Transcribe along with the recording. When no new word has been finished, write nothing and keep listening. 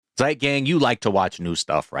Right, gang, you like to watch new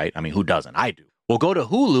stuff, right? I mean, who doesn't? I do. Well, go to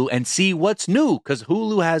Hulu and see what's new, because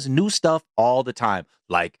Hulu has new stuff all the time,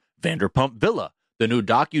 like Vanderpump Villa, the new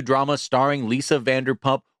docudrama starring Lisa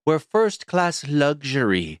Vanderpump, where first-class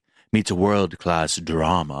luxury meets world-class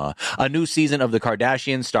drama. A new season of The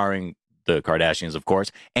Kardashians starring the Kardashians, of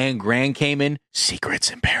course, and Grand Cayman,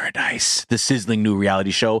 Secrets in Paradise, the sizzling new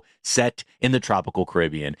reality show set in the tropical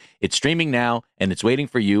Caribbean. It's streaming now, and it's waiting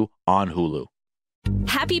for you on Hulu.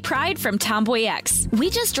 Happy Pride from Tomboy X.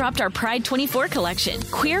 We just dropped our Pride 24 collection.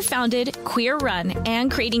 Queer founded, queer run,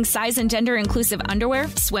 and creating size and gender inclusive underwear,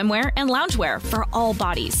 swimwear, and loungewear for all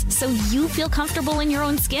bodies, so you feel comfortable in your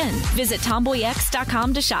own skin. Visit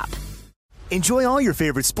tomboyx.com to shop. Enjoy all your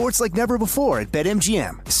favorite sports like never before at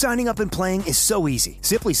BetMGM. Signing up and playing is so easy.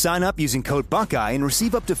 Simply sign up using code Buckeye and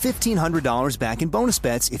receive up to $1,500 back in bonus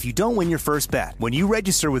bets if you don't win your first bet. When you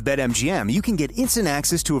register with BetMGM, you can get instant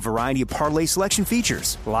access to a variety of parlay selection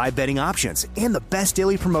features, live betting options, and the best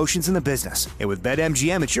daily promotions in the business. And with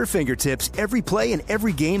BetMGM at your fingertips, every play and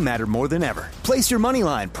every game matter more than ever. Place your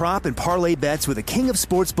moneyline, prop, and parlay bets with the king of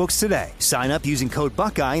sportsbooks today. Sign up using code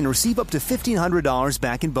Buckeye and receive up to $1,500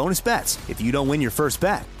 back in bonus bets if you don't win your first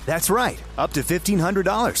bet. That's right, up to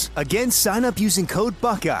 $1,500. Again, sign up using code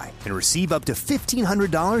Buckeye and receive up to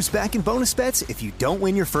 $1,500 back in bonus bets if you don't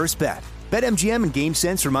win your first bet. BetMGM and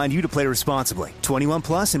GameSense remind you to play responsibly. 21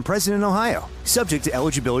 plus and present in Ohio. Subject to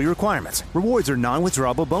eligibility requirements. Rewards are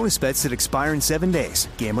non-withdrawable bonus bets that expire in 7 days.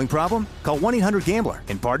 Gambling problem? Call 1-800-GAMBLER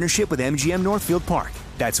in partnership with MGM Northfield Park.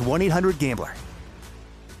 That's 1-800-GAMBLER.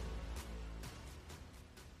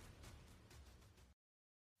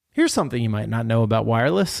 Here's something you might not know about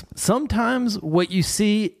wireless. Sometimes what you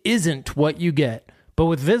see isn't what you get. But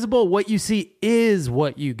with Visible, what you see is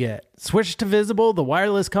what you get. Switch to Visible, the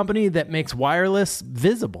wireless company that makes wireless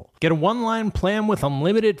visible. Get a one-line plan with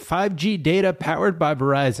unlimited 5G data powered by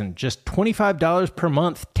Verizon. Just $25 per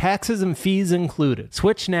month, taxes and fees included.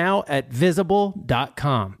 Switch now at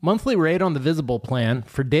Visible.com. Monthly rate on the Visible plan.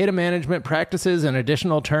 For data management practices and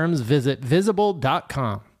additional terms, visit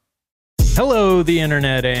Visible.com. Hello, the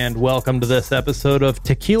internet, and welcome to this episode of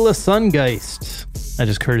Tequila, SunGeist. That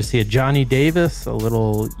is courtesy of Johnny Davis, a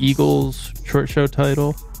little Eagles short show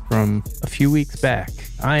title from a few weeks back.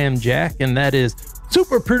 I am Jack, and that is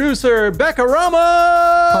super producer Becca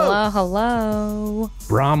Ramos! Hello.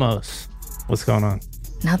 Ramos. What's going on?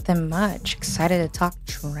 Nothing much. Excited to talk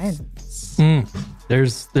trends.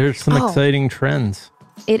 There's some exciting trends.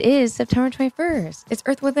 It is September 21st. It's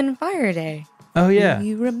Earth, Wind & Fire Day. Oh, yeah. Do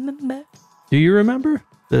you remember? Do you remember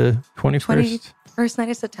the 21st? 21st night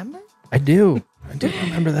of September? I do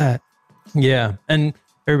remember that. Yeah, and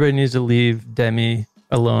everybody needs to leave Demi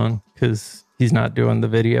alone because he's not doing the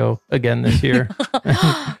video again this year.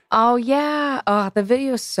 Oh, yeah. Oh, the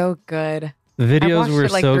video is so good. The videos were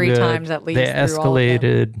it like so 3 good. times at least. They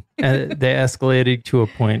escalated. They escalated to a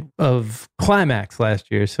point of climax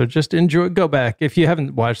last year. So just go back. If you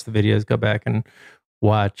haven't watched the videos, go back and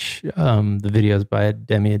watch the videos by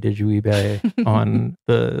Demi Adejuyigbe on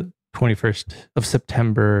the 21st of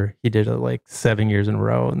September. He did it like 7 years in a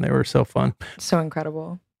row, and they were so fun. So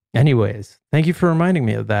incredible. Anyways, thank you for reminding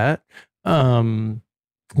me of that.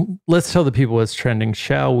 Let's tell the people what's trending,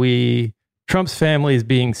 shall we? Trump's family is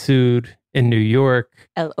being sued in New York.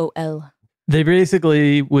 LOL. They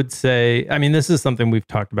basically would say, I mean, this is something we've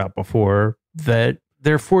talked about before, that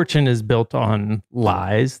their fortune is built on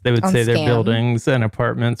lies. They would say their buildings and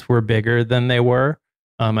apartments were bigger than they were.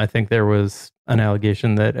 I think there was an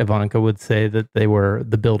allegation that Ivanka would say that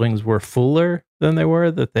the buildings were fuller than they were,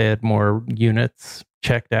 that they had more units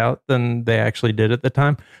checked out than they actually did at the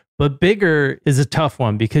time. But bigger is a tough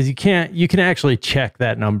one because you can actually check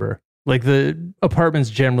that number. Like the apartments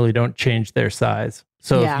generally don't change their size.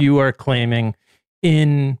 So if you are claiming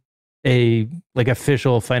in a like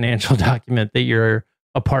official financial document that your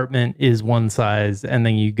apartment is one size, and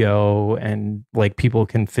then you go and like people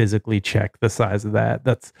can physically check the size of that.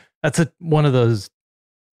 That's one of those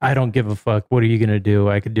I don't give a fuck. What are you going to do?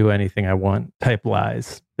 I could do anything I want type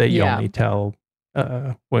lies that you only tell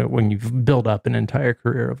when you've built up an entire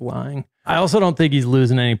career of lying. I also don't think he's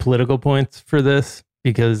losing any political points for this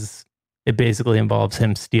because it basically involves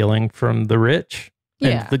him stealing from the rich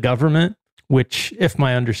and the government, which, if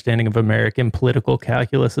my understanding of American political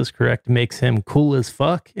calculus is correct, makes him cool as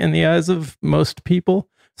fuck in the eyes of most people.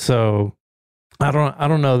 So I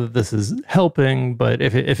don't know that this is helping, but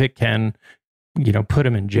if it can, put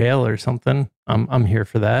him in jail or something, I'm here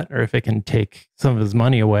for that. Or if it can take some of his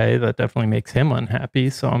money away, that definitely makes him unhappy.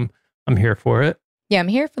 So I'm here for it. Yeah, I'm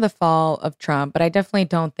here for the fall of Trump, but I definitely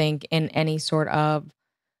don't think in any sort of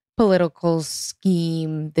political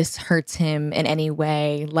scheme this hurts him in any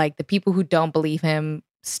way. Like the people who don't believe him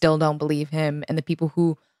still don't believe him. And the people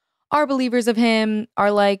who are believers of him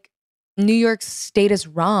are like, New York State is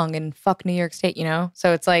wrong and fuck New York State, you know?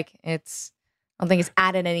 So it's like, I don't think it's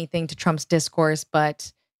added anything to Trump's discourse,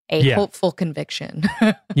 but a hopeful conviction.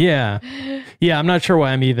 Yeah. I'm not sure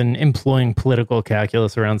why I'm even employing political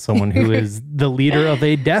calculus around someone who is the leader of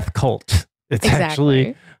a death cult. It's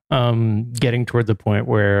actually getting towards a point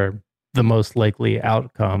where the most likely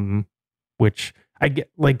outcome, which I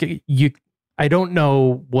get, like I don't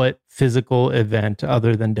know what physical event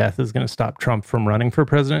other than death is going to stop Trump from running for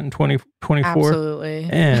president in 2024. Absolutely.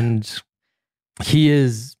 And he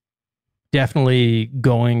is definitely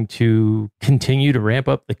going to continue to ramp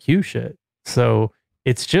up the Q shit. So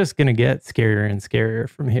it's just going to get scarier and scarier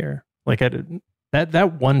from here. Like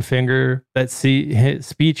that one finger, his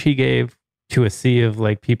speech he gave to a sea of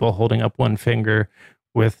like people holding up one finger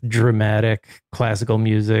with dramatic classical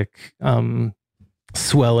music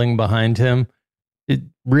swelling behind him. It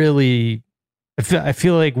really, I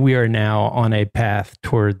feel like we are now on a path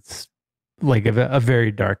towards like a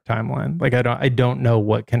very dark timeline. Like I don't know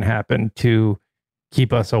what can happen to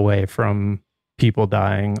keep us away from people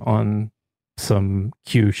dying on some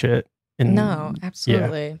Q shit. No,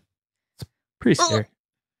 absolutely. Yeah, it's pretty scary.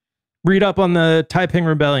 Read up on the Taiping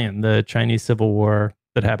Rebellion, the Chinese Civil War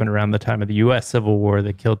that happened around the time of the U.S. Civil War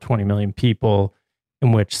that killed 20 million people,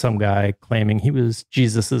 in which some guy claiming he was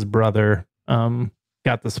Jesus's brother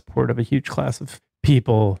got the support of a huge class of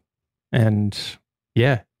people, and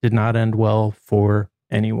did not end well for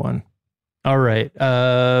anyone. All right.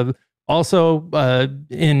 Also,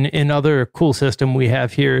 in other cool system we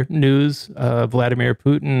have here, news, Vladimir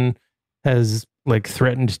Putin has like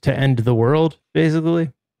threatened to end the world, basically.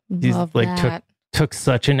 He's took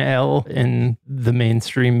such an L in the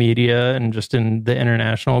mainstream media and just in the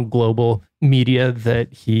international global media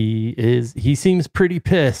that he seems pretty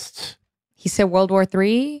pissed. He said World War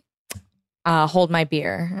III, hold my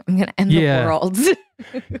beer. I'm going to end the world.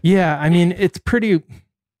 Yeah, I mean, it's pretty...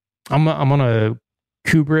 I'm on a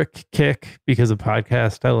Kubrick kick because of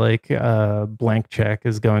podcast. I like Blank Check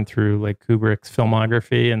is going through like Kubrick's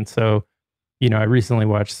filmography. And so, I recently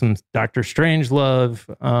watched some Doctor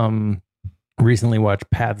Strangelove, recently watched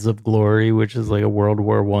Paths of Glory, which is like a World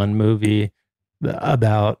War I movie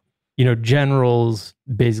about, generals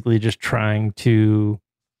basically just trying to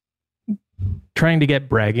get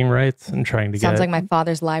bragging rights and trying to Sounds like my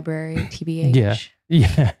father's library, TBH.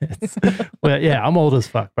 Yeah. I'm old as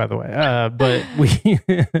fuck, by the way. But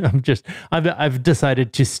I've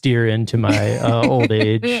decided to steer into my old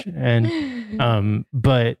age, and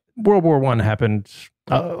but World War I happened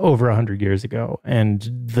over 100 years ago, and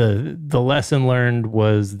the lesson learned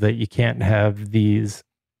was that you can't have these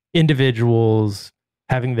individuals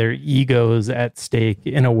having their egos at stake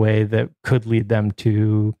in a way that could lead them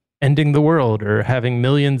to ending the world or having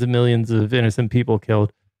millions and millions of innocent people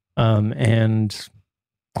killed. And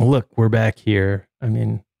look, we're back here. I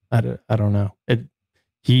mean, I don't know.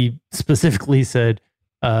 He specifically said,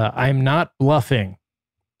 I'm not bluffing.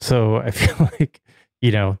 So I feel like,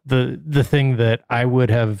 the thing that I would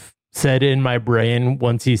have said in my brain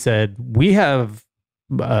once he said, we have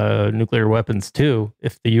nuclear weapons too,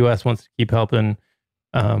 if the U.S. wants to keep helping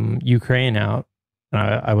Ukraine out.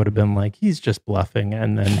 I would have been like, he's just bluffing.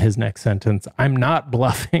 And then his next sentence, I'm not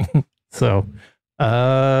bluffing. So,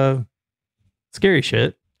 scary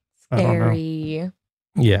shit. Scary. I don't know.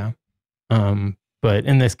 Yeah. But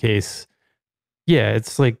in this case,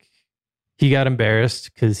 it's like he got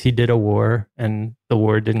embarrassed because he did a war and the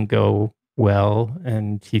war didn't go well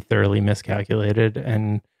and he thoroughly miscalculated.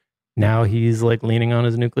 And now he's like leaning on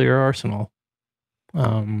his nuclear arsenal.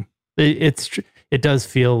 It does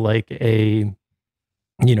feel like a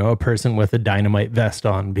person with a dynamite vest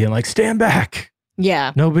on being like, stand back.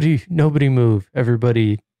 Yeah. Nobody move.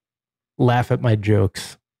 Everybody laugh at my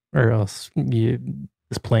jokes or else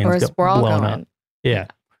this plane's blown up. Yeah.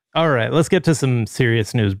 All right. Let's get to some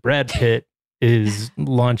serious news. Brad Pitt is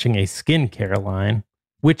launching a skincare line,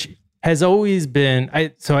 which has always been, I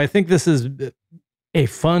think this is a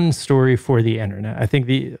fun story for the internet. I think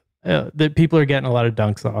that people are getting a lot of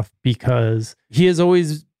dunks off because he has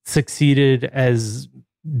always succeeded as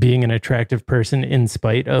being an attractive person in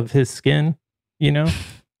spite of his skin,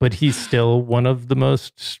 but he's still one of the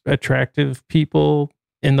most attractive people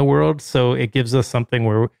in the world. So it gives us something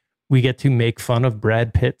where we get to make fun of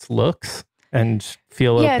Brad Pitt's looks and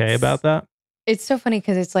feel okay about that. It's so funny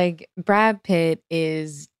because it's like Brad Pitt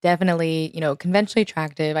is definitely, conventionally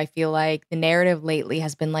attractive. I feel like the narrative lately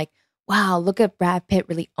has been like, wow, look at Brad Pitt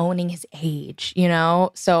really owning his age, you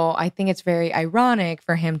know? So I think it's very ironic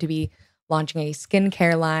for him to be launching a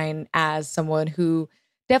skincare line as someone who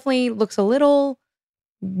definitely looks a little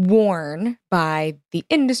worn by the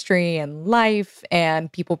industry and life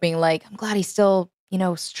and people being like, I'm glad he's still, you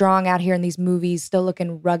know, strong out here in these movies, still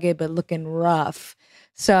looking rugged, but looking rough.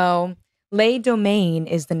 So Les Domaine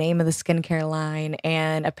is the name of the skincare line.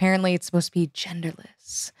 And apparently it's supposed to be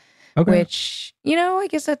genderless, which, you know, I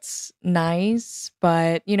guess that's nice.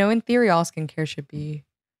 But, you know, in theory, all skincare should be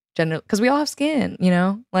gender because we all have skin, you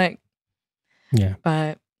know, like, yeah.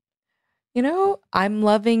 But, you know, I'm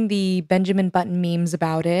loving the Benjamin Button memes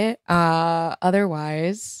about it.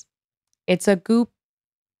 Otherwise, it's a Goop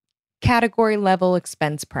category level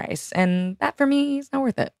expense price. And that for me is not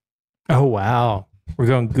worth it. Oh, wow. We're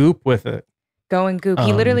going Goop with it. Going Goop.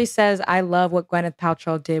 He literally says, I love what Gwyneth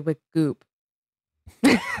Paltrow did with Goop.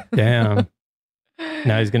 Damn.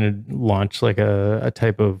 Now he's going to launch like a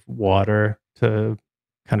type of water to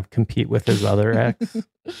kind of compete with his other ex.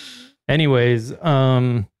 Anyways,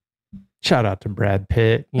 shout out to Brad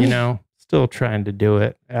Pitt, you know, still trying to do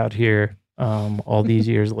it out here all these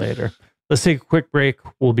years later. Let's take a quick break.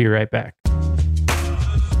 We'll be right back.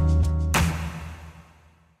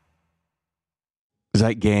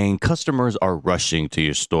 Zeit Gang, customers are rushing to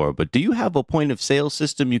your store, but do you have a point of sale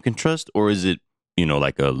system you can trust, or is it, you know,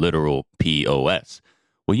 like a literal POS?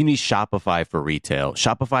 Well, you need Shopify for retail.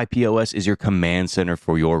 Shopify POS is your command center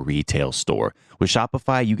for your retail store. With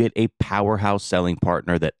Shopify, you get a powerhouse selling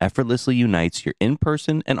partner that effortlessly unites your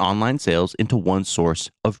in-person and online sales into one source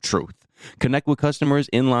of truth. Connect with customers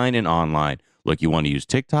inline and online. Look, you want to use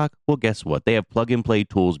TikTok? Well, guess what? They have plug-and-play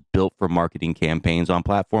tools built for marketing campaigns on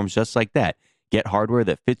platforms just like that. Get hardware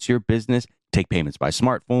that fits your business, take payments by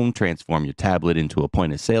smartphone, transform your tablet into a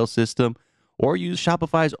point-of-sale system, or use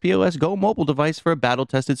Shopify's POS Go mobile device for a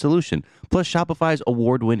battle-tested solution. Plus, Shopify's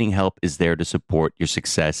award-winning help is there to support your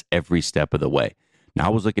success every step of the way. Now, I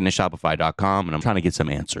was looking at Shopify.com, and I'm trying to get some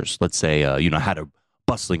answers. Let's say, I had a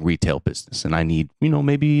bustling retail business, and I need,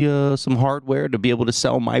 maybe some hardware to be able to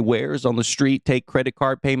sell my wares on the street, take credit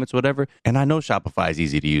card payments, whatever. And I know Shopify is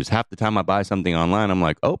easy to use. Half the time I buy something online, I'm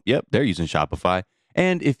like, oh, yep, they're using Shopify.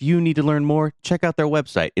 And if you need to learn more, check out their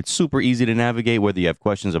website. It's super easy to navigate, whether you have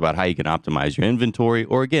questions about how you can optimize your inventory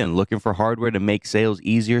or, again, looking for hardware to make sales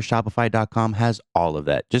easier. Shopify.com has all of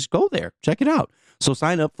that. Just go there. Check it out. So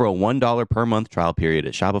sign up for a $1 per month trial period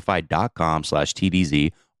at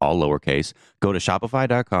shopify.com/TDZ, all lowercase. Go to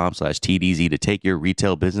shopify.com/TDZ to take your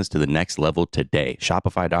retail business to the next level today.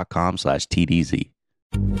 Shopify.com/TDZ.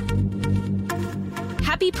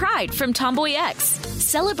 Happy Pride from Tomboy X,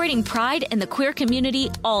 celebrating pride in the queer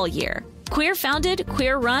community all year. Queer founded,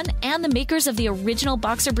 queer run, and the makers of the original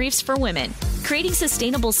boxer briefs for women, creating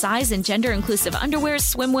sustainable size and gender inclusive underwear,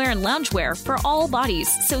 swimwear, and loungewear for all bodies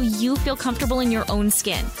so you feel comfortable in your own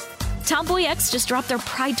skin. Tomboy X just dropped their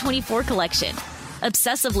Pride 24 collection.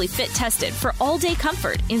 Obsessively fit tested for all day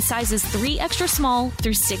comfort in sizes 3 extra small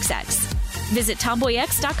through 6X. Visit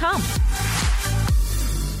tomboyx.com.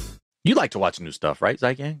 You like to watch new stuff, right,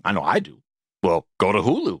 Zeit Gang? I know I do. Well, go to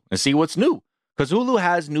Hulu and see what's new. Because Hulu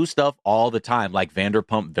has new stuff all the time, like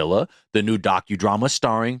Vanderpump Villa, the new docudrama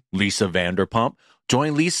starring Lisa Vanderpump.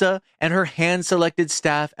 Join Lisa and her hand-selected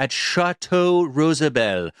staff at Chateau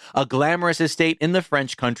Rosabelle, a glamorous estate in the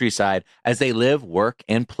French countryside, as they live, work,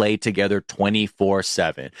 and play together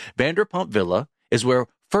 24/7. Vanderpump Villa is where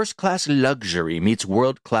first-class luxury meets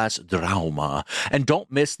world-class drama. And don't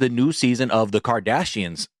miss the new season of The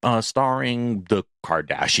Kardashians, starring the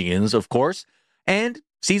Kardashians, of course. And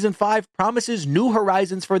Season 5 promises new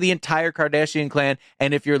horizons for the entire Kardashian clan.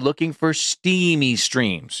 And if you're looking for steamy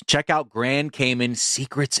streams, check out Grand Cayman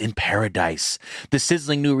Secrets in Paradise, the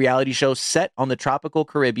sizzling new reality show set on the tropical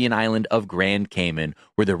Caribbean island of Grand Cayman,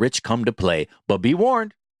 where the rich come to play. But be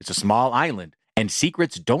warned, it's a small island, and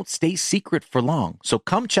secrets don't stay secret for long. So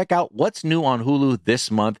come check out what's new on Hulu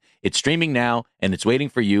this month. It's streaming now, and it's waiting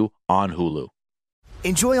for you on Hulu.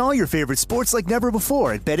 Enjoy all your favorite sports like never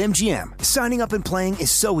before at BetMGM. Signing up and playing is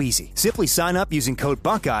so easy. Simply sign up using code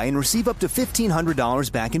Buckeye and receive up to $1,500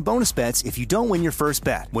 back in bonus bets if you don't win your first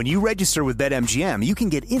bet. When you register with BetMGM, you can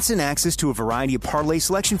get instant access to a variety of parlay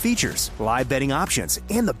selection features, live betting options,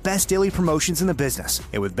 and the best daily promotions in the business.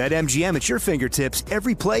 And with BetMGM at your fingertips,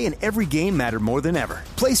 every play and every game matter more than ever.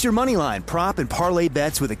 Place your moneyline, prop, and parlay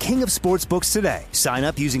bets with the king of sportsbooks today. Sign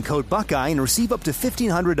up using code Buckeye and receive up to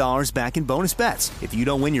 $1,500 back in bonus bets. If if you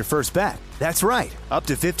don't win your first bet. That's right, up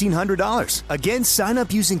to $1,500. Again, sign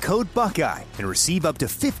up using code Buckeye and receive up to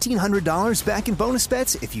 $1,500 back in bonus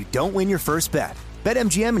bets if you don't win your first bet.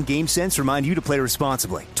 BetMGM and GameSense remind you to play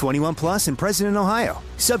responsibly. 21 plus and present in Ohio.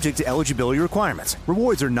 Subject to eligibility requirements.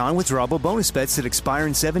 Rewards are non-withdrawable bonus bets that expire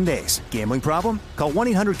in 7 days. Gambling problem? Call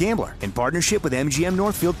 1-800-GAMBLER in partnership with MGM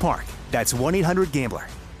Northfield Park. That's 1-800-GAMBLER.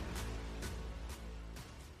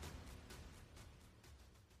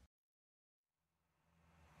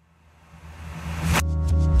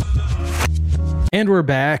 And we're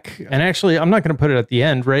back. And actually, I'm not going to put it at the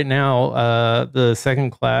end. Right now, the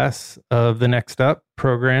second class of the Next Up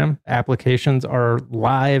program applications are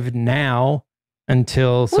live now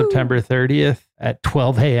until September 30th at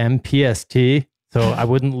 12 a.m. PST. So I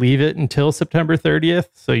wouldn't leave it until September 30th.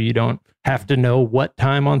 So you don't have to know what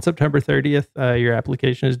time on September 30th your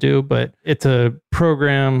application is due. But it's a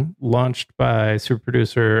program launched by super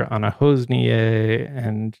producer Anna Hosnier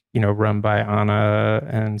and, run by Anna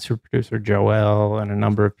and super producer Joel and a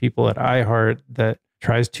number of people at iHeart that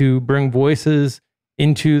tries to bring voices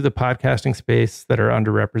into the podcasting space that are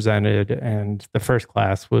underrepresented. And the first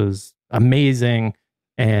class was amazing.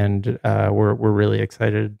 And we're really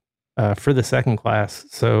excited for the second class.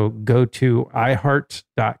 So go to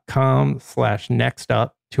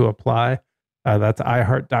iheart.com/nextup to apply. That's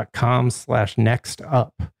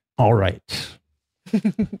iheart.com/nextup. All right.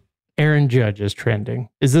 Aaron Judge is trending.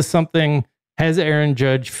 Is this something, has Aaron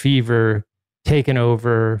Judge fever taken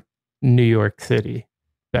over New York City?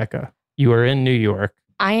 Becca, you are in New York.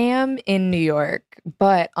 I am in New York,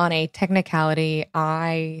 but on a technicality,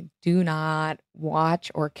 I do not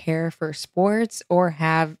watch or care for sports or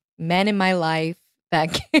have men in my life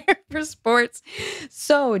that care for sports.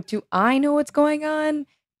 So do I know what's going on?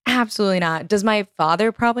 Absolutely not. Does my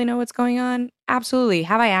father probably know what's going on? Absolutely.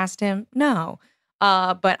 Have I asked him? No.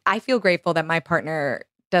 But I feel grateful that my partner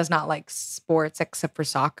does not like sports except for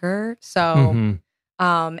soccer. So,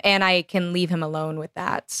 and I can leave him alone with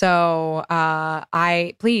that. So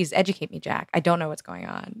please educate me, Jack. I don't know what's going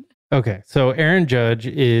on. Okay. So Aaron Judge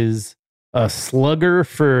is a slugger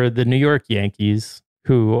for the New York Yankees,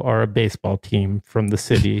 who are a baseball team from the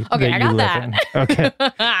city okay, that I you got live that. in. Okay.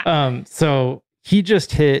 So he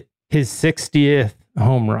just hit his 60th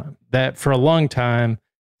home run. That for a long time,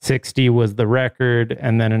 60 was the record.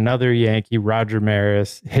 And then another Yankee, Roger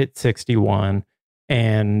Maris, hit 61.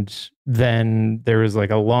 And then there was like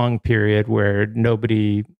a long period where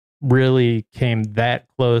nobody really came that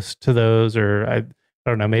close to those, or I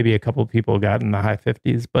don't know, maybe a couple of people got in the high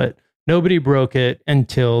 50s, but nobody broke it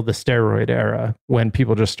until the steroid era when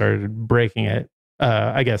people just started breaking it.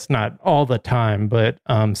 I guess not all the time, but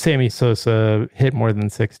Sammy Sosa hit more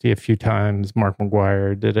than 60 a few times. Mark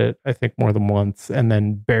McGwire did it, I think, more than once. And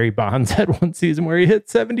then Barry Bonds had one season where he hit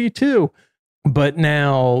 72. But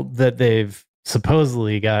now that they've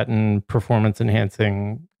supposedly gotten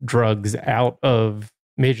performance-enhancing drugs out of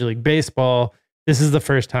Major League Baseball, this is the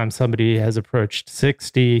first time somebody has approached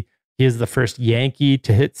 60. He is the first Yankee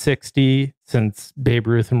to hit 60 since Babe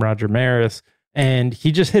Ruth and Roger Maris. And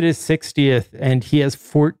he just hit his 60th and he has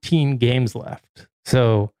 14 games left.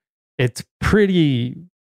 So it's pretty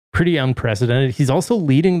unprecedented. He's also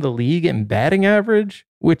leading the league in batting average,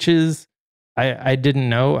 which is, I didn't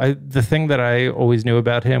know. The thing that I always knew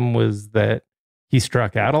about him was that he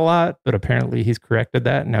struck out a lot, but apparently he's corrected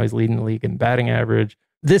that. And now he's leading the league in batting average.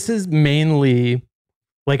 This is mainly,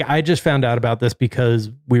 like, I just found out about this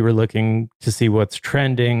because we were looking to see what's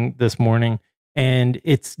trending this morning. And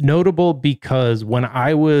it's notable because when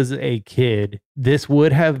I was a kid, this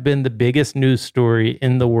would have been the biggest news story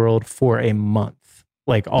in the world for a month,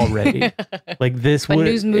 like already. Like this but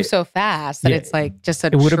news moves so fast that it's like just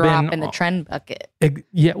a drop in the trend bucket.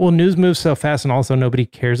 Yeah, well, news moves so fast, and also nobody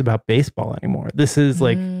cares about baseball anymore. This is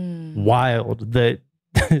like wild that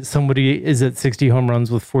somebody is at 60 home runs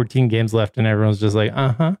with 14 games left, and everyone's just like,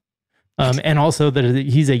 and also that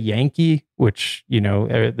he's a Yankee, which,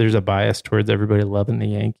 there's a bias towards everybody loving the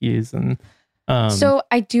Yankees. And so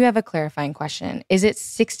I do have a clarifying question. Is it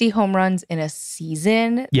 60 home runs in a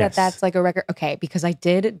season? Yes. That's like a record? Okay, because I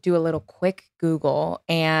did do a little quick Google,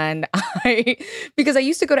 and because I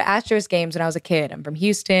used to go to Astros games when I was a kid. I'm from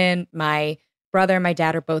Houston. My brother and my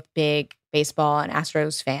dad are both big baseball and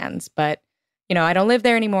Astros fans, but I don't live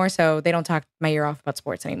there anymore, so they don't talk my ear off about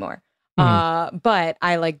sports anymore. But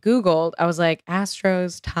I Googled, I was like,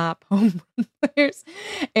 Astros top home run players,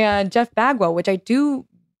 and Jeff Bagwell, which I do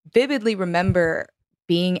vividly remember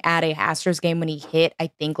being at a Astros game when he hit, I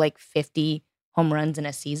think 50 home runs in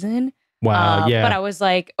a season. Wow. Yeah. But I was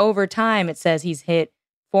like, over time, it says he's hit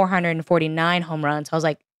 449 home runs. I was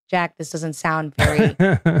like, Jack, this doesn't sound very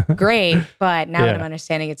great, but now that I'm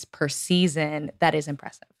understanding it's per season, that is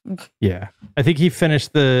impressive. Yeah. I think he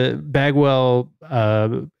finished Bagwell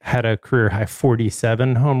had a career high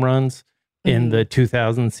 47 home runs in the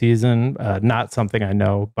 2000 season. Not something I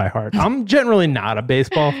know by heart. I'm generally not a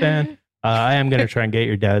baseball fan. I am going to try and get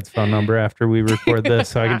your dad's phone number after we record this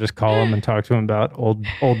so I can just call him and talk to him about old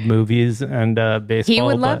movies and baseball. He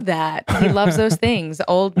would love that. He loves those things.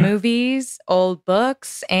 Old movies, old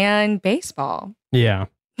books, and baseball. Yeah.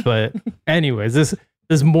 But anyways,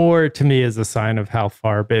 this more to me is a sign of how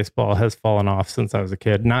far baseball has fallen off since I was a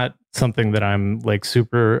kid. Not something that I'm like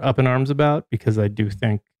super up in arms about, because I do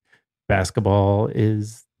think basketball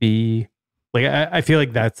is I feel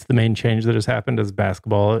like that's the main change that has happened, is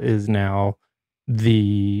basketball is now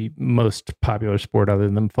the most popular sport other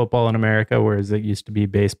than football in America, whereas it used to be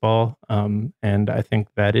baseball. And I think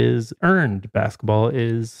that is earned. Basketball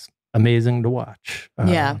is amazing to watch.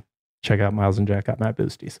 Yeah. Check out Miles and Jack Got Matt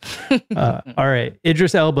Boosties. All right.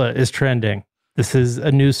 Idris Elba is trending. This is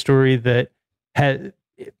a news story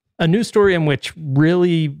in which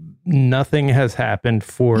really nothing has happened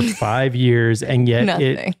for 5 years. And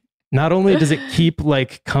yet not only does it keep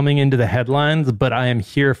like coming into the headlines, but I am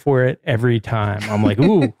here for it every time. I'm like,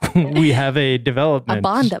 ooh, we have a development. A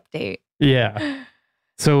Bond update. Yeah.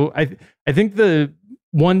 So I think the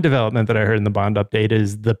one development that I heard in the Bond update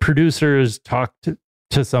is the producers talked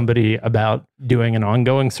to somebody about doing an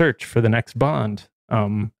ongoing search for the next Bond.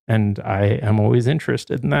 And I am always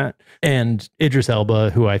interested in that. And Idris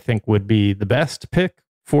Elba, who I think would be the best pick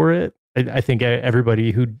for it. I think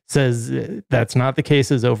everybody who says that's not the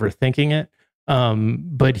case is overthinking it.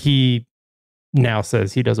 But he now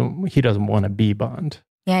says he doesn't want to be Bond.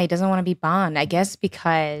 Yeah, he doesn't want to be Bond, I guess,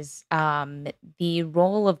 because the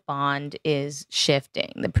role of Bond is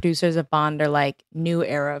shifting. The producers of Bond are like new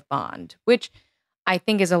era of Bond, which I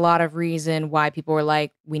think is a lot of reason why people were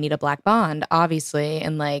like, we need a black Bond, obviously.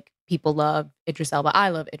 And like people love Idris Elba. I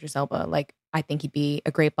love Idris Elba. Like I think he'd be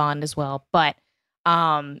a great Bond as well. But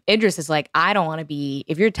Idris is like, I don't want to be,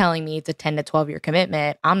 if you're telling me it's a 10 to 12 year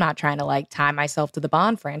commitment, I'm not trying to like tie myself to the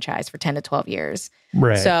Bond franchise for 10 to 12 years.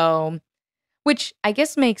 Right. So, which I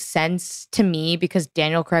guess makes sense to me because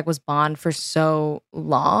Daniel Craig was Bond for so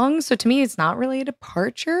long. So to me, it's not really a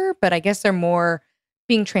departure, but I guess they're more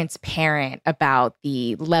being transparent about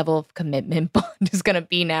the level of commitment Bond is going to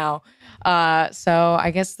be now. So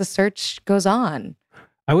I guess the search goes on.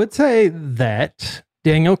 I would say that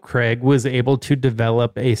Daniel Craig was able to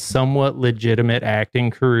develop a somewhat legitimate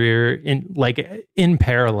acting career in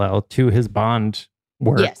parallel to his Bond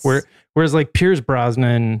work. Yes. Whereas like Pierce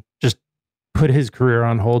Brosnan just put his career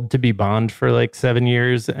on hold to be Bond for like 7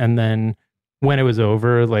 years, and then when it was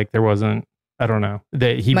over, like there wasn't, I don't know,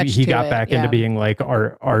 that he got back into being like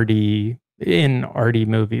arty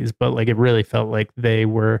movies, but like it really felt like they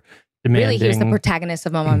were demanding. Really, he was the protagonist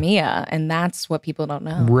of Mamma Mia, and that's what people don't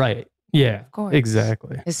know. Right. Yeah, of course.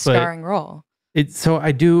 Exactly. His starring role. I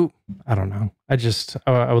don't know.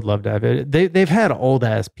 I would love to have it. They've had old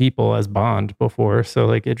ass people as Bond before. So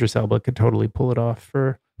like Idris Elba could totally pull it off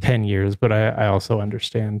for 10 years. But I also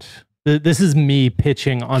understand. This is me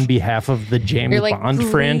pitching on behalf of the James Bond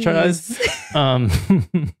franchise.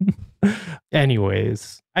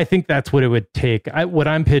 Anyways, I think that's what it would take. What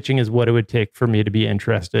I'm pitching is what it would take for me to be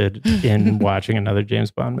interested in watching another James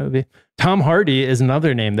Bond movie. Tom Hardy is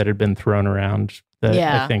another name that had been thrown around that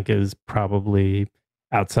I think is probably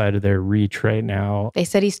outside of their reach right now. They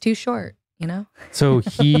said he's too short, you know? So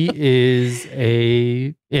he is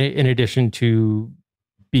in addition to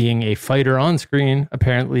being a fighter on screen,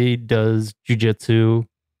 apparently does jujitsu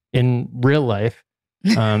in real life.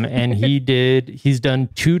 And he's done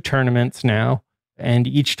 2 tournaments now, and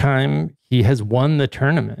each time he has won the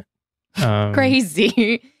tournament.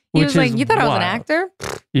 Crazy. He was like, you thought wild. I was an actor?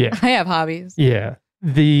 Yeah. I have hobbies. Yeah.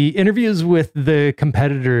 The interviews with the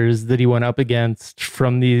competitors that he went up against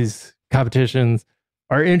from these competitions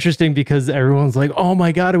are interesting because everyone's like, oh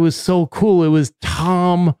my God, it was so cool. It was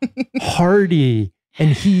Tom Hardy.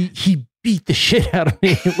 And he beat the shit out of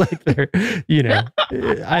me. Like they're,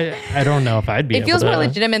 I don't know if I'd be able to. It feels more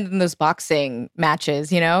legitimate than those boxing matches,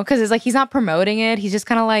 because it's like he's not promoting it. He's just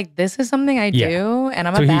kind of like, this is something I do, and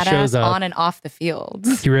I'm a badass on and off the field.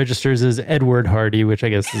 He registers as Edward Hardy, which I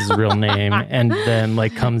guess is his real name, and then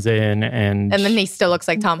like comes in and then he still looks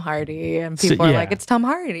like Tom Hardy, and people are like, it's Tom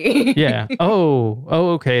Hardy. Yeah. Oh,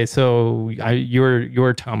 okay. So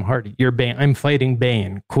you're Tom Hardy. You're Bane. I'm fighting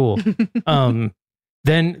Bane. Cool.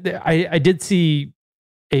 Then I did see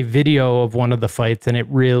a video of one of the fights, and it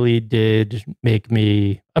really did make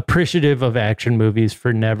me appreciative of action movies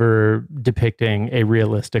for never depicting a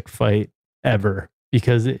realistic fight ever.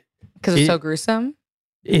 because it's so gruesome.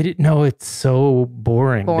 It's so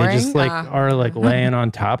boring. Boring? They just are like laying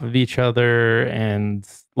on top of each other, and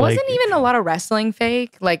wasn't even a lot of wrestling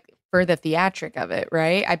fake, like for the theatric of it,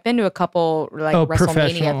 right? I've been to a couple like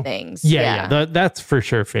WrestleMania things. Yeah. That's for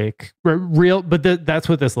sure fake. Real, but that's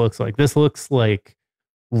what this looks like. This looks like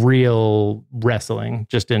real wrestling,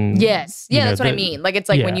 just in that's what I mean. Like it's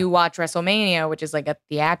like when you watch WrestleMania, which is like a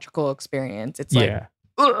theatrical experience. It's like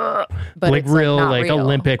but like it's real, like real.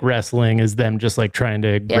 Olympic wrestling is them just like trying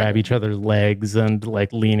to grab each other's legs and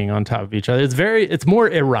like leaning on top of each other. It's more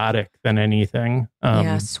erotic than anything.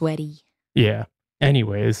 Sweaty. Yeah.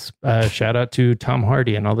 Anyways, shout out to Tom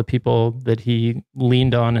Hardy and all the people that he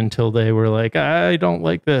leaned on until they were like, I don't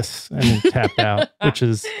like this, and tapped out, which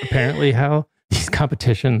is apparently how these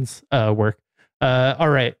competitions work. All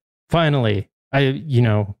right. Finally,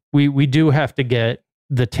 we do have to get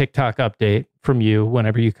the TikTok update from you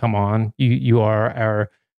whenever you come on. You are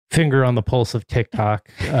our finger on the pulse of TikTok,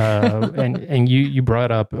 and you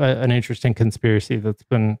brought up an interesting conspiracy that's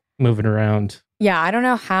been moving around. Yeah, I don't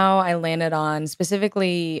know how I landed on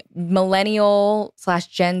specifically millennial /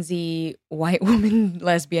 Gen Z white woman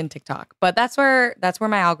lesbian TikTok, but that's where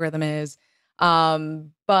my algorithm is.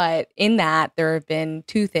 But in that, there have been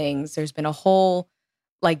two things. There's been a whole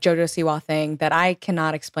like JoJo Siwa thing that I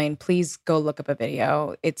cannot explain. Please go look up a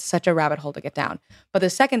video. It's such a rabbit hole to get down. But the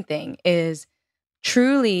second thing is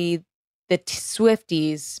truly the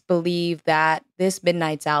Swifties believe that this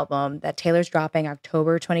Midnight's album that Taylor's dropping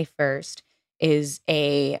October 21st is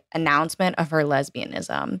a announcement of her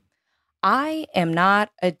lesbianism. I am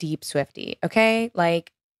not a deep Swiftie, okay?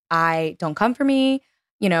 Like, don't come for me.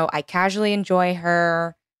 I casually enjoy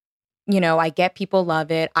her. I get people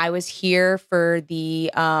love it. I was here for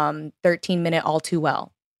the 13-minute All Too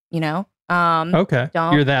Well, Okay.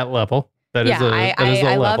 You're that level.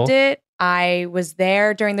 I loved it. I was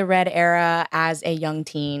there during the Red era as a young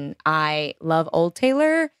teen. I love old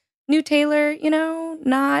Taylor. New Taylor,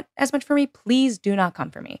 not as much for me. Please do not come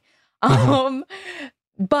for me.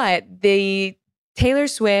 But the Taylor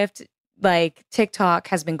Swift, like TikTok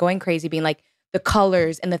has been going crazy, being like the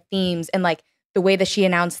colors and the themes and like the way that she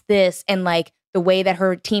announced this and like the way that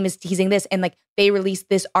her team is teasing this. And like they released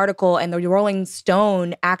this article and the Rolling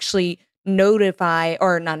Stone actually noted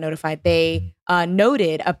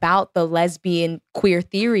about the lesbian queer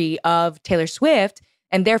theory of Taylor Swift.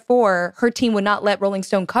 And therefore, her team would not let Rolling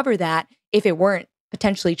Stone cover that if it weren't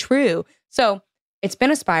potentially true. So it's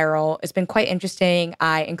been a spiral. It's been quite interesting.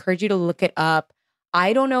 I encourage you to look it up.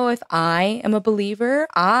 I don't know if I am a believer.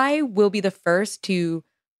 I will be the first to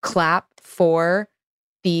clap for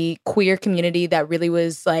the queer community that really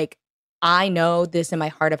was like, I know this in my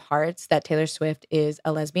heart of hearts that Taylor Swift is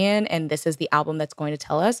a lesbian and this is the album that's going to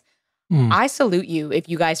tell us. I salute you if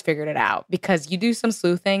you guys figured it out because you do some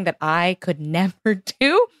sleuthing that I could never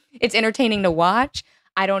do. It's entertaining to watch.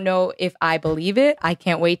 I don't know if I believe it. I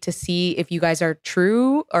can't wait to see if you guys are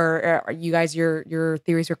true or you guys, your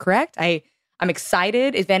theories are correct. I'm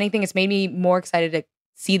excited. If anything, it's made me more excited to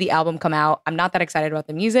see the album come out. I'm not that excited about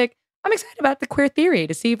the music. I'm excited about the queer theory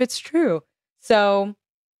to see if it's true. So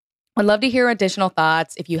I'd love to hear additional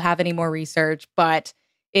thoughts if you have any more research, but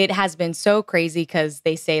it has been so crazy because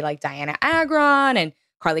they say like Diana Agron and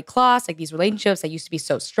Carly Kloss, like these relationships that used to be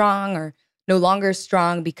so strong are no longer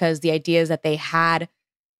strong because the idea is that they had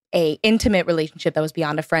a intimate relationship that was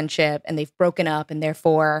beyond a friendship and they've broken up and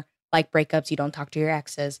therefore like breakups, you don't talk to your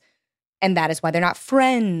exes. And that is why they're not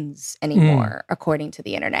friends anymore, according to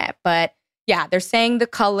the internet. But yeah, they're saying the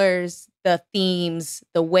colors, the themes,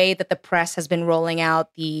 the way that the press has been rolling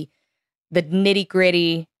out the nitty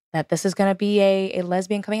gritty, that this is going to be a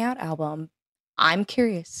lesbian coming out album. I'm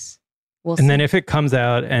curious. We'll see. And then if it comes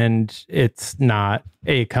out and it's not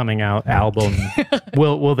a coming out album,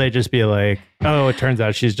 will they just be like, oh, it turns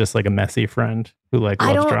out she's just like a messy friend who like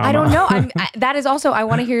loves drama? I don't know. That is also, I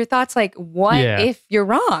want to hear your thoughts. Like, what if you're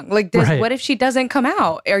wrong? Like, what if she doesn't come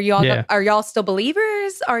out? Are y'all still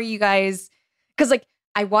believers? Are you guys? Because like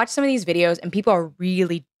I watch some of these videos and people are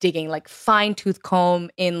really digging, like fine tooth comb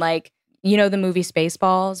in like, the movie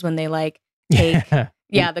Spaceballs when they like take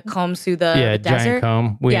the combs through the desert. Giant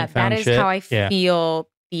comb. That is how I feel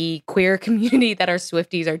the queer community that are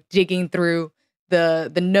Swifties are digging through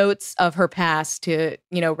the notes of her past to,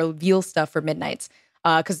 reveal stuff for Midnights.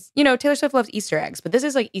 Because, Taylor Swift loves Easter eggs, but this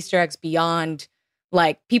is like Easter eggs beyond,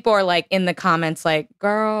 like, people are like in the comments like,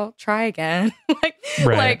 girl, try again.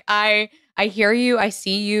 Like I hear you. I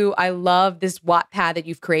see you. I love this Wattpad that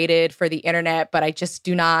you've created for the internet, but I just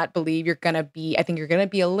do not believe I think you're going to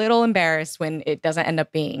be a little embarrassed when it doesn't end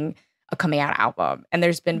up being a coming out album. And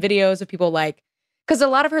there's been videos of people like because a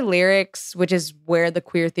lot of her lyrics, which is where the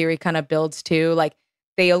queer theory kind of builds to, like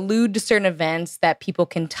they allude to certain events that people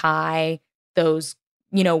can tie those,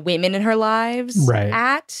 you know, women in her lives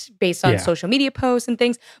at based on social media posts and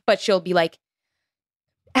things. But she'll be like,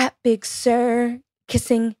 at Big Sir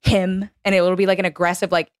kissing him. And it will be like an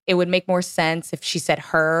aggressive, like it would make more sense if she said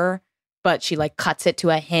her, but she like cuts it to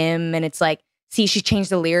a him. And it's like, see, she changed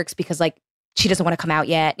the lyrics because like she doesn't want to come out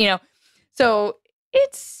yet, you know? So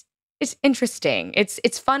it's interesting.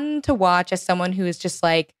 It's fun to watch as someone who is just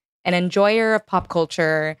like an enjoyer of pop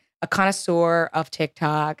culture, a connoisseur of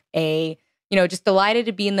TikTok, just delighted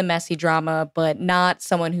to be in the messy drama, but not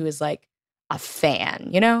someone who is like a fan,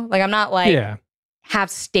 you know? Like I'm not like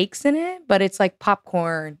have stakes in it, but it's like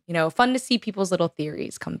popcorn, you know, fun to see people's little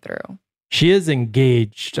theories come through. She is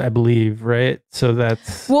engaged, I believe, right? So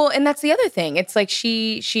that's... Well, and that's the other thing. It's like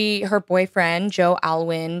her boyfriend, Joe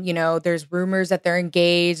Alwyn, you know, there's rumors that they're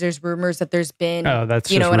engaged. There's rumors that there's been, an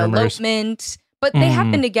elopement. But they have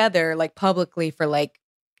been together like publicly for like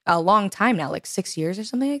a long time now, like 6 years or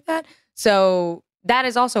something like that. So that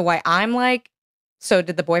is also why I'm like, so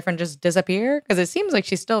did the boyfriend just disappear? Because it seems like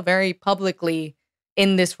she's still very publicly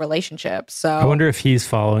in this relationship. So I wonder if he's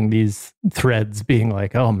following these threads being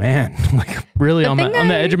like, oh man, like really on the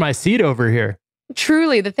edge of my seat over here.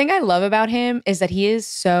 Truly, the thing I love about him is that he is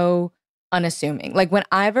so unassuming. Like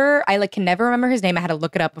whenever I can never remember his name. I had to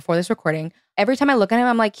look it up before this recording. Every time I look at him,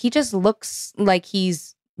 I'm like, he just looks like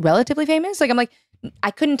he's relatively famous. Like I'm like,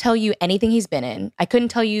 I couldn't tell you anything he's been in. I couldn't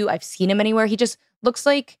tell you I've seen him anywhere. He just looks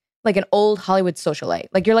like an old Hollywood socialite.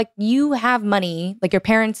 Like you're like, you have money. Like your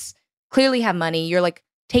parents clearly have money. You're like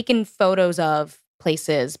taking photos of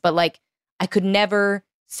places, but like I could never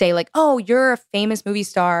say like, oh, you're a famous movie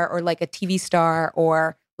star or like a TV star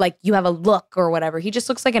or like you have a look or whatever. He just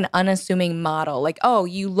looks like an unassuming model. Like, oh,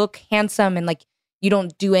 you look handsome and like you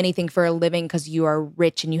don't do anything for a living because you are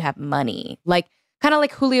rich and you have money. Like kind of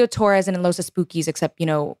like Julio Torres and Los Spookies, except, you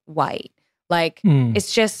know, white. Like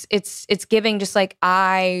it's just, it's giving just like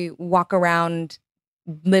I walk around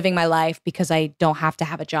living my life because I don't have to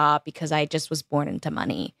have a job because I just was born into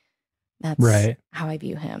money. That's how I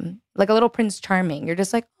view him. Like a little Prince Charming. You're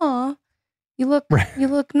just like, oh, you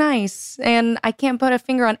look nice. And I can't put a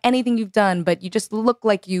finger on anything you've done, but you just look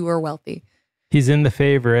like you are wealthy. He's in The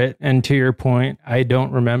Favorite. And to your point, I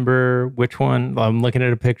don't remember which one. I'm looking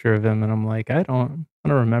at a picture of him and I'm like, I don't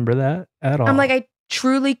remember that at all. I'm like, I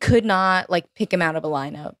truly could not like pick him out of a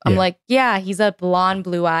lineup. I'm like, yeah, he's a blonde,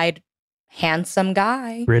 blue-eyed, handsome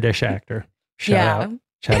guy. British actor. Shout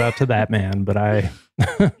out to that man, but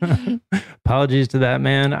apologies to that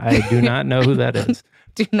man. I do not know who that is.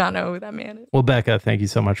 Do not know who that man is. Well, Becca, thank you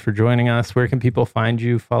so much for joining us. Where can people find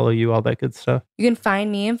you, follow you, all that good stuff? You can find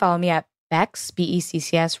me and follow me at Bex,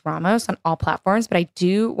 Beccs Ramos on all platforms. But I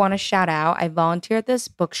do want to shout out, I volunteer at this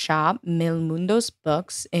bookshop, Mil Mundos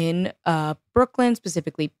Books in Brooklyn,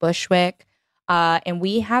 specifically Bushwick. And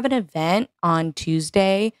we have an event on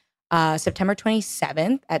Tuesday, September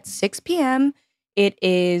 27th at 6 p.m. It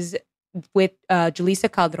is with Julissa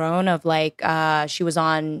Calderon of like, she was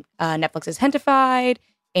on Netflix's Hentified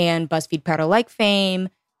and BuzzFeed Perro Like fame.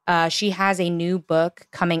 She has a new book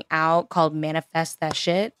coming out called Manifest That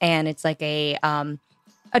Shit. And it's like a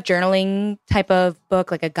journaling type of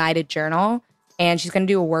book, like a guided journal. And she's going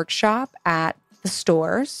to do a workshop at the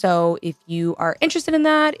store. So if you are interested in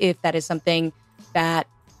that, if that is something that,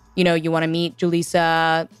 you know, you want to meet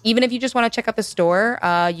Julissa, even if you just want to check out the store,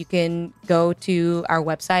 you can go to our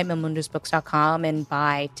website, milmundosbooks.com, and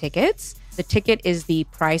buy tickets. The ticket is the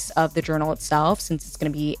price of the journal itself, since it's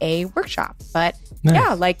going to be a workshop. But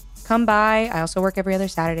yeah, like come by. I also work every other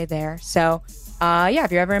Saturday there. So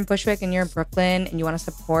if you're ever in Bushwick and you're in Brooklyn and you want to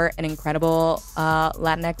support an incredible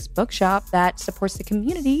Latinx bookshop that supports the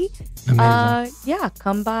community,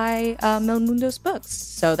 come by Mil Mundos Books.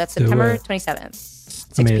 So that's September 27th.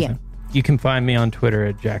 6 p.m. You can find me on Twitter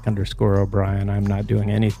at Jack_O'Brien. I'm not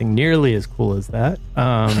doing anything nearly as cool as that.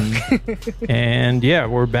 And yeah,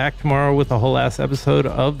 we're back tomorrow with a whole ass episode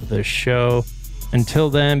of the show. Until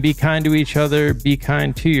then, be kind to each other. Be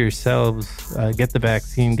kind to yourselves. Get the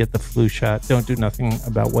vaccine. Get the flu shot. Don't do nothing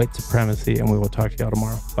about white supremacy. And we will talk to y'all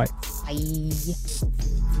tomorrow. Bye. Bye.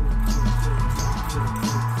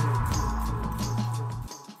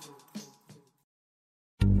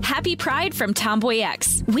 Happy Pride from Tomboy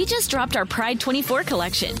X. We just dropped our Pride 24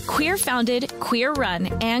 collection. Queer founded, queer run,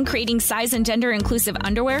 and creating size and gender inclusive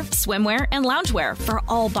underwear, swimwear, and loungewear for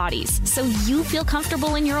all bodies, so you feel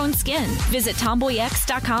comfortable in your own skin. Visit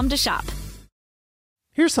tomboyx.com to shop.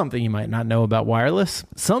 Here's something you might not know about wireless.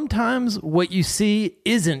 Sometimes what you see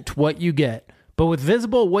isn't what you get. But with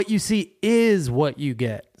Visible, what you see is what you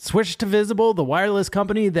get. Switch to Visible, the wireless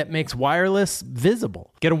company that makes wireless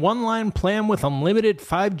visible. Get a one-line plan with unlimited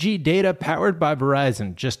 5G data powered by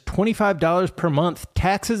Verizon. Just $25 per month,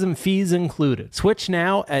 taxes and fees included. Switch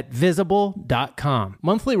now at Visible.com.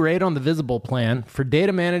 Monthly rate on the Visible plan. For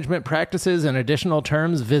data management practices and additional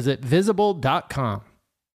terms, visit Visible.com.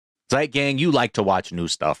 Zeit Gang, you like to watch new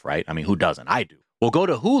stuff, right? I mean, who doesn't? I do. Well, go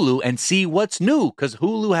to Hulu and see what's new, because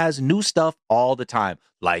Hulu has new stuff all the time,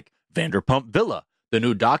 like Vanderpump Villa, the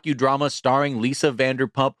new docudrama starring Lisa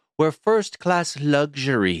Vanderpump, where first-class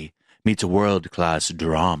luxury meets world-class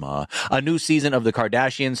drama. A new season of The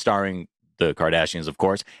Kardashians starring the Kardashians, of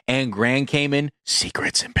course, and Grand Cayman,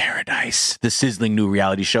 Secrets in Paradise, the sizzling new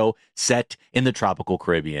reality show set in the tropical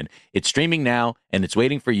Caribbean. It's streaming now, and it's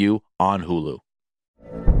waiting for you on Hulu.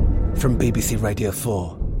 From BBC Radio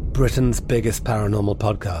 4, Britain's biggest paranormal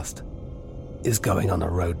podcast is going on a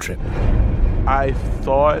road trip. I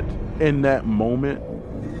thought in that moment,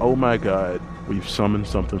 oh my God, we've summoned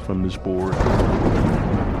something from this board.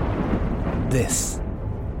 This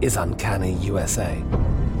is Uncanny USA.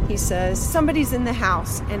 He says, somebody's in the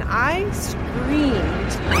house, and I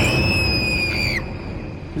screamed.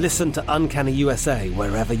 Listen to Uncanny USA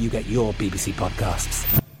wherever you get your BBC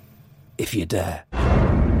podcasts, if you dare.